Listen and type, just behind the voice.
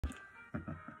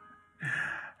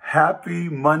Happy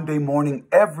Monday morning,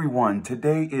 everyone.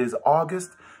 Today is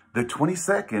August the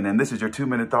 22nd, and this is your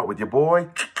 2-minute thought with your boy,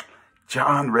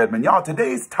 John Redmon. Y'all,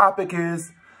 today's topic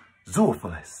is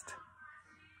Zoophilist.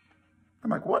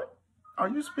 I'm like, what? Are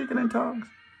you speaking in tongues?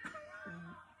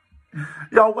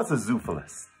 Y'all, what's a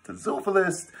zoophilist? A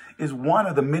zoophilist is one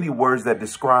of the many words that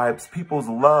describes people's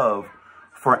love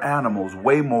for animals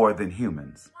way more than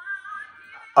humans.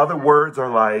 Other words are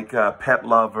like pet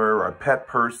lover or pet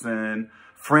person,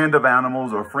 friend of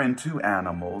animals or friend to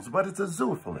animals, but it's a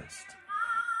zoophilist.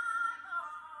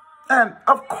 And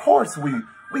of course we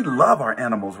love our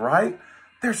animals, right?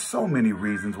 There's so many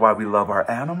reasons why we love our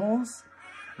animals.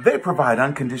 They provide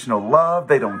unconditional love.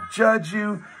 They don't judge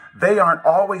you. They aren't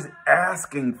always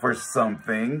asking for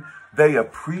something. They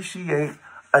appreciate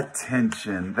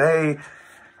attention. They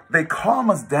calm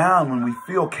us down when we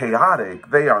feel chaotic.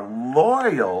 They are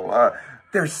loyal.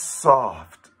 They're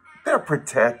soft. They're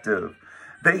protective.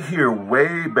 They hear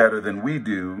way better than we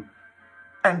do.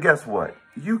 And guess what?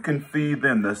 You can feed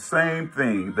them the same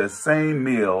thing, the same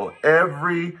meal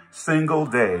every single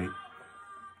day,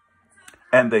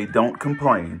 and they don't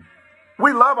complain.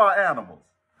 We love our animals.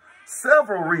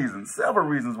 Several reasons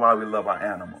why we love our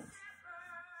animals.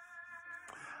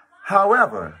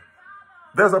 However,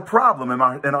 there's a problem in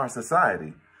our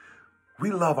society.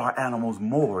 We love our animals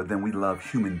more than we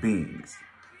love human beings,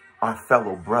 our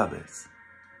fellow brothers.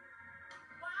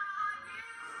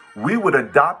 We would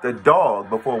adopt a dog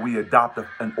before we adopt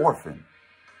an orphan.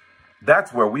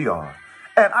 That's where we are.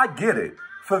 And I get it.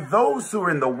 For those who are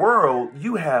in the world,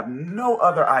 you have no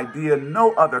other idea,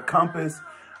 no other compass.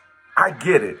 I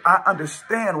get it. I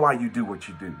understand why you do what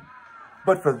you do.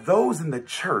 But for those in the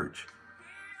church,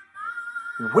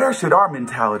 where should our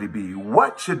mentality be?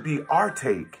 What should be our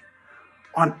take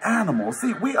on animals?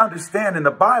 See, we understand in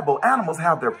the Bible, animals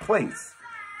have their place.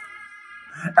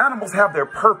 Animals have their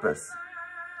purpose.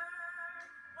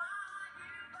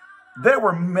 They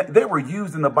were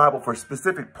used in the Bible for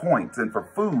specific points and for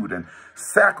food and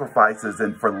sacrifices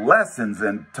and for lessons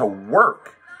and to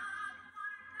work.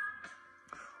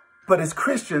 But as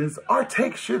Christians, our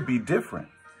take should be different,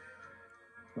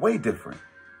 way different.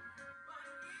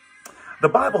 The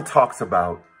Bible talks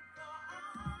about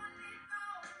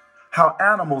how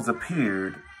animals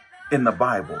appeared in the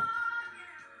Bible,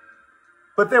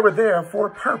 but they were there for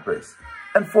a purpose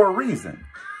and for a reason.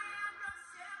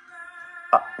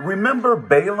 Remember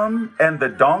Balaam and the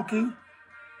donkey?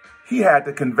 He had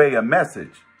to convey a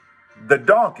message. The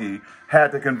donkey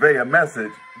had to convey a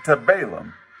message to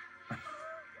Balaam.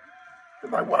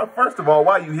 It's like, well, first of all,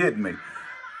 why are you hitting me?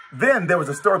 Then there was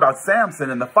a story about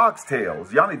Samson and the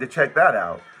foxtails. Y'all need to check that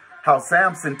out. How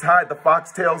Samson tied the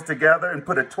foxtails together and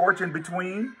put a torch in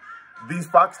between these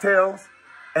foxtails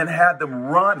and had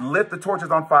them lit the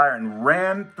torches on fire and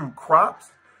ran through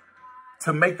crops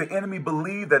to make the enemy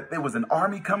believe that there was an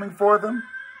army coming for them.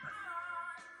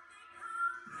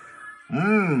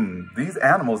 These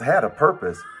animals had a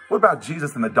purpose. What about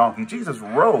Jesus and the donkey? Jesus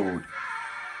rode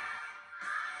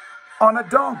on a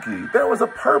donkey. There was a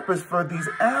purpose for these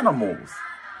animals.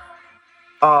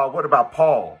 What about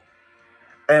Paul?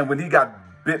 And when he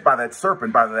got bit by that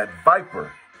serpent, by that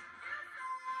viper.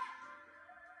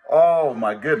 Oh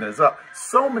my goodness.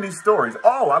 So many stories.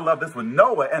 Oh, I love this one.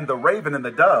 Noah and the raven and the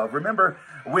dove. Remember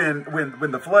when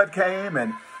the flood came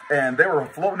and they were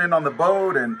floating in on the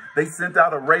boat and they sent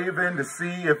out a raven to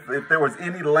see if there was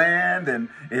any land, and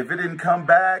if it didn't come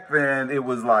back, then it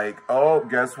was like, oh,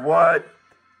 guess what?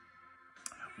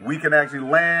 We can actually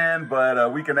land, but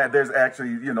there's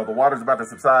actually, the water's about to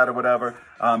subside or whatever,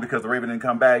 because the raven didn't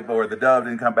come back or the dove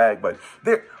didn't come back. But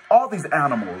all these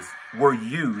animals were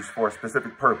used for a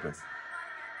specific purpose.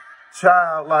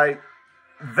 Child, like,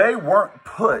 they weren't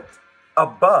put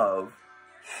above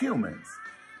humans.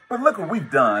 But look what we've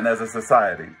done as a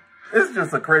society. It's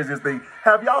just the craziest thing.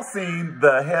 Have y'all seen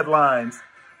the headlines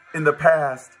in the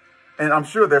past? And I'm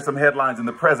sure there's some headlines in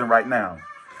the present right now.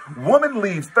 Woman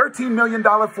leaves $13 million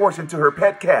fortune to her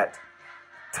pet cat,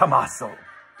 Tommaso.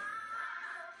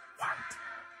 What?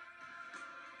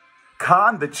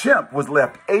 Khan the chimp was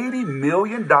left $80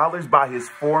 million by his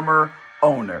former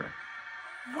owner.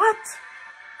 What?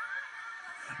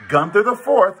 Gunther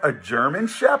IV, a German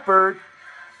shepherd,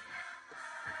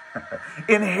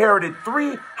 inherited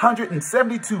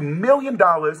 $372 million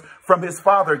from his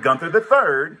father, Gunther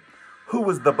III, who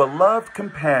was the beloved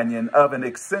companion of an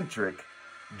eccentric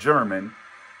German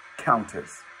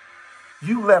countess.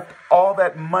 You left all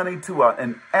that money to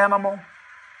an animal?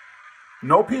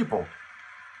 No people,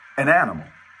 an animal.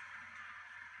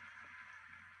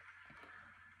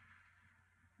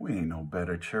 We ain't no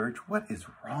better, church. What is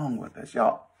wrong with us,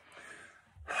 y'all?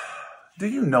 Do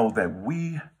you know that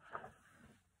we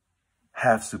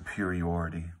have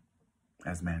superiority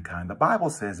as mankind? The Bible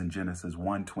says in Genesis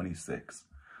 1:26,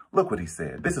 look what he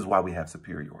said. This is why we have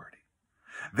superiority.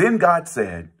 Then God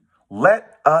said,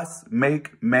 let us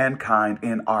make mankind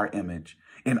in our image,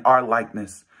 in our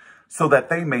likeness, so that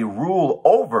they may rule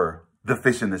over the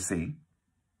fish in the sea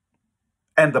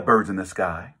and the birds in the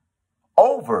sky,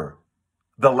 over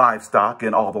the livestock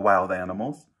and all the wild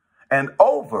animals, and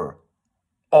over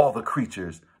all the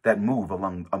creatures that move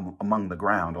along the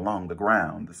ground,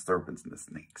 the serpents and the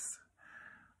snakes.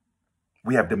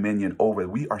 We have dominion over.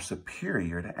 We are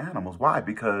superior to animals. Why?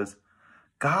 Because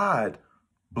God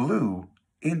blew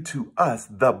into us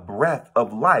the breath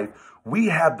of life. We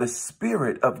have the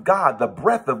Spirit of God, the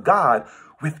breath of God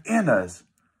within us,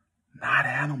 not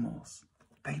animals.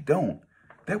 They don't.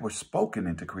 They were spoken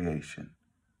into creation.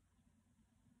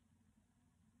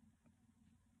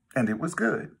 And it was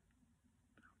good.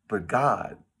 But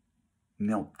God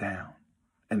knelt down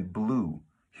and blew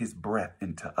his breath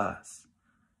into us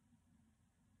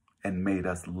and made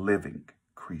us living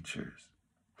creatures.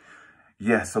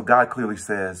 Yes, so God clearly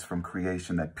says from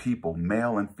creation that people,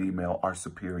 male and female, are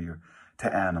superior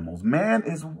to animals. Man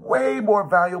is way more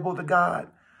valuable to God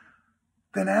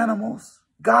than animals.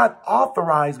 God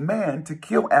authorized man to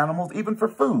kill animals even for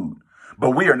food,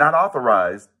 but we are not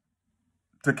authorized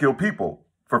to kill people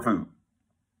for food.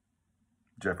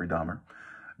 Jeffrey Dahmer.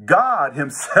 God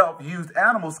himself used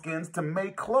animal skins to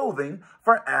make clothing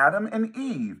for Adam and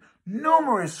Eve.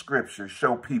 Numerous scriptures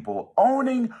show people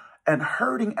owning and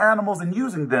herding animals and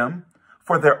using them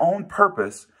for their own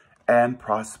purpose and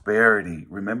prosperity.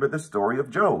 Remember the story of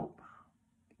Job.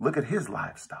 Look at his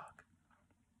livestock.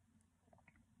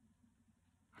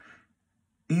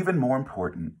 Even more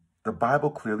important, the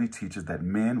Bible clearly teaches that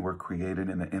men were created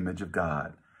in the image of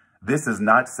God. This is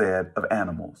not said of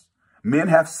animals. Men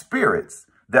have spirits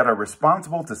that are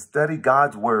responsible to study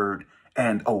God's word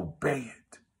and obey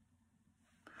it.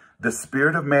 The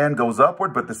spirit of man goes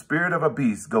upward, but the spirit of a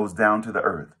beast goes down to the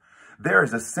earth. There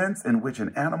is a sense in which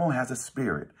an animal has a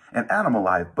spirit, an animal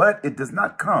life, but it does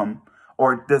not come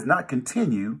or does not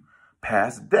continue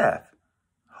past death.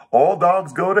 All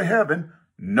dogs go to heaven.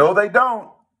 No, they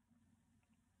don't.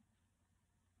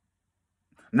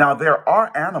 Now, there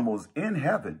are animals in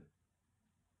heaven.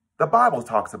 The Bible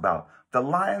talks about the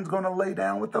lion's going to lay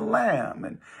down with the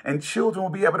lamb, and children will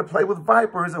be able to play with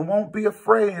vipers and won't be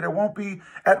afraid or won't be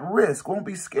at risk, won't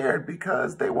be scared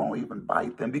because they won't even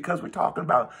bite them, because we're talking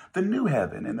about the new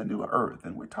heaven and the new earth,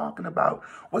 and we're talking about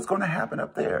what's going to happen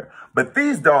up there. But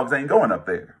these dogs ain't going up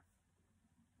there,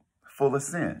 full of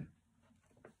sin.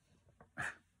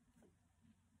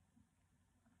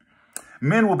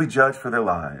 Men will be judged for their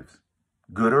lives,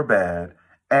 good or bad,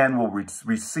 and will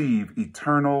receive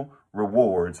eternal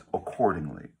rewards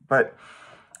accordingly. But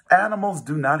animals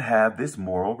do not have this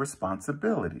moral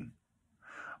responsibility.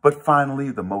 But finally,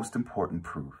 the most important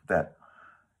proof that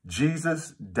Jesus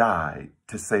died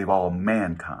to save all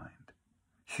mankind,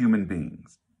 human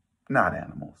beings, not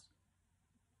animals.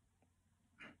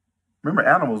 Remember,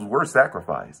 animals were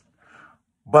sacrificed,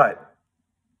 but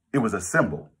it was a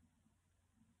symbol.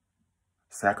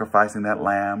 Sacrificing that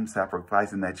lamb,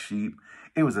 sacrificing that sheep,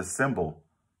 it was a symbol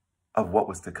of what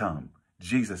was to come.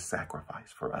 Jesus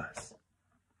sacrificed for us.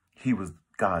 He was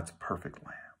God's perfect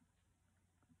lamb.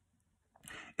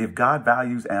 If God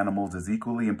values animals as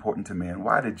equally important to man,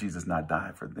 why did Jesus not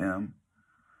die for them?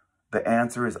 The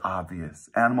answer is obvious.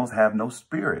 Animals have no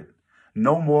spirit,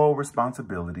 no moral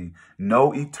responsibility,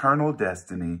 no eternal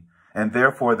destiny, and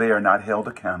therefore they are not held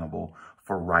accountable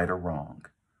for right or wrong.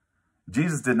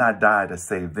 Jesus did not die to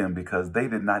save them because they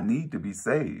did not need to be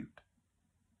saved.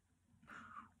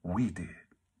 We did.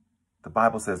 The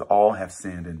Bible says all have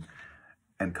sinned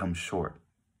and come short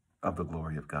of the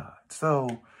glory of God.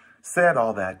 So, said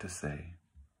all that to say,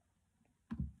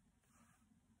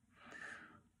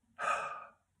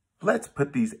 let's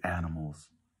put these animals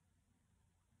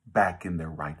back in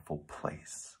their rightful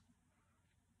place.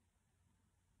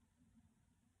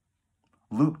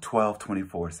 Luke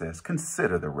 12:24 says,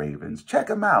 consider the ravens. Check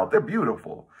them out. They're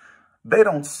beautiful. They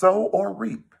don't sow or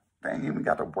reap. They ain't even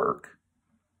got to work.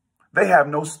 They have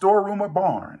no storeroom or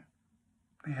barn.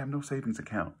 They have no savings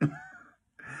account.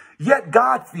 Yet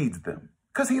God feeds them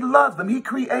because he loves them. He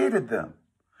created them.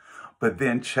 But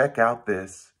then check out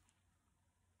this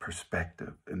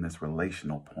perspective and this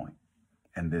relational point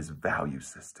and this value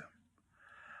system.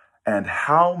 And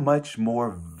how much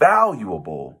more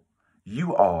valuable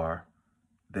you are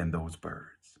than those birds.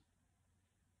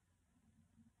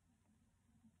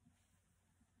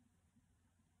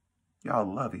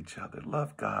 Y'all love each other.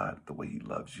 Love God the way he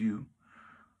loves you,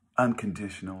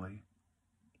 unconditionally.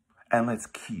 And let's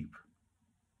keep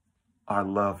our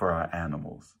love for our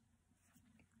animals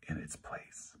in its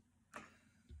place.